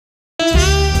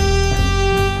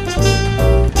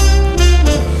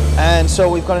So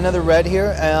we've got another red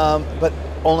here, but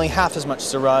only half as much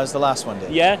Syrah as the last one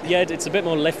did. Yeah, it's a bit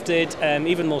more lifted,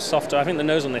 even more softer. I think the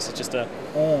nose on this is just a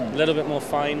little bit more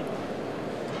fine.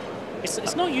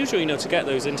 It's not usual, to get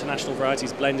those international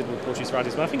varieties blended with Portuguese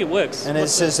varieties, but I think it works. And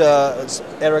this is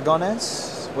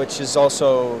Aragonez, which is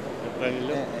also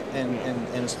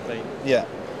in Spain. Yeah.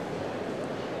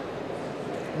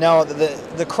 Now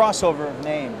the crossover of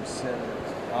names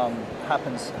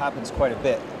happens quite a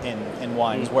bit in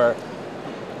wines, where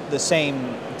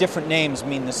different names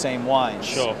mean the same wines.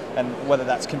 Sure. And whether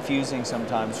that's confusing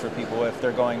sometimes for people if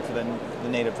they're going for the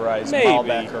native varieties, Maybe.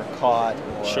 Malbec or Cod.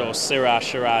 Or Sure, Syrah,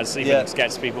 Shiraz, even it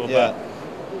gets people, yeah.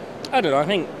 But I don't know, I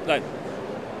think, like...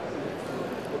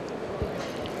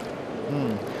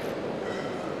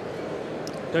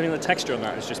 I think the texture on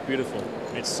that is just beautiful.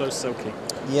 It's so silky.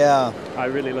 Yeah. I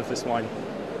really love this wine.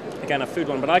 Again, a food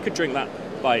one, but I could drink that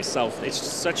by itself. It's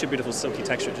just such a beautiful silky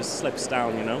texture. It just slips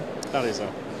down, That is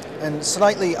a... And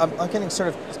slightly, I'm getting sort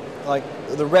of like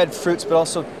the red fruits, but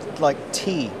also like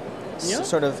tea. Yeah.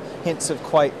 Sort of hints of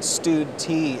quite stewed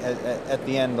tea at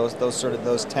the end. Those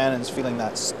tannins, feeling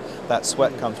that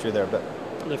sweat come through there. But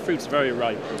the fruit's very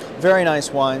ripe. Very nice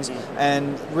wines,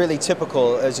 and really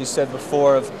typical, as you said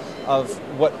before, of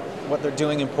what they're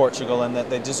doing in Portugal, and that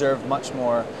they deserve much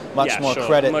more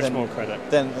credit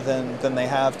than they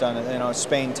have done.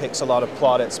 Spain takes a lot of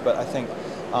plaudits, but I think.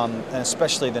 And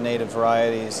especially the native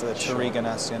varieties, the Touriga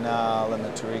Nacional and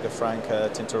the Touriga Franca,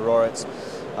 Tinto Roriz,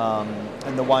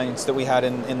 and the wines that we had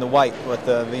in the white with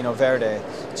the Vino Verde,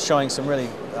 showing some really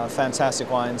fantastic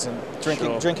wines and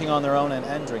drinking on their own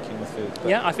and drinking with food. But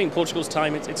yeah, I think Portugal's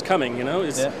time, it's coming, I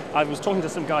was talking to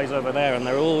some guys over there and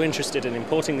they're all interested in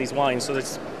importing these wines, so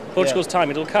it's Portugal's time,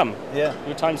 it'll come. Yeah.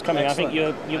 Your time's coming. Excellent. I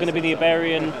think you're going to be the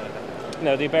Iberian,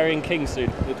 the Iberian king soon.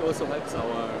 It also helps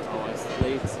our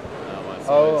slates.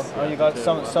 You got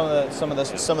some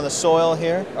of the soil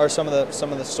here, or some of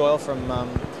the soil from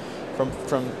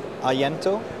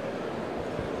Allento.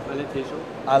 Alentejo.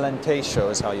 Alentejo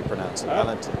is how you pronounce it.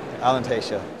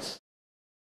 Alentejo.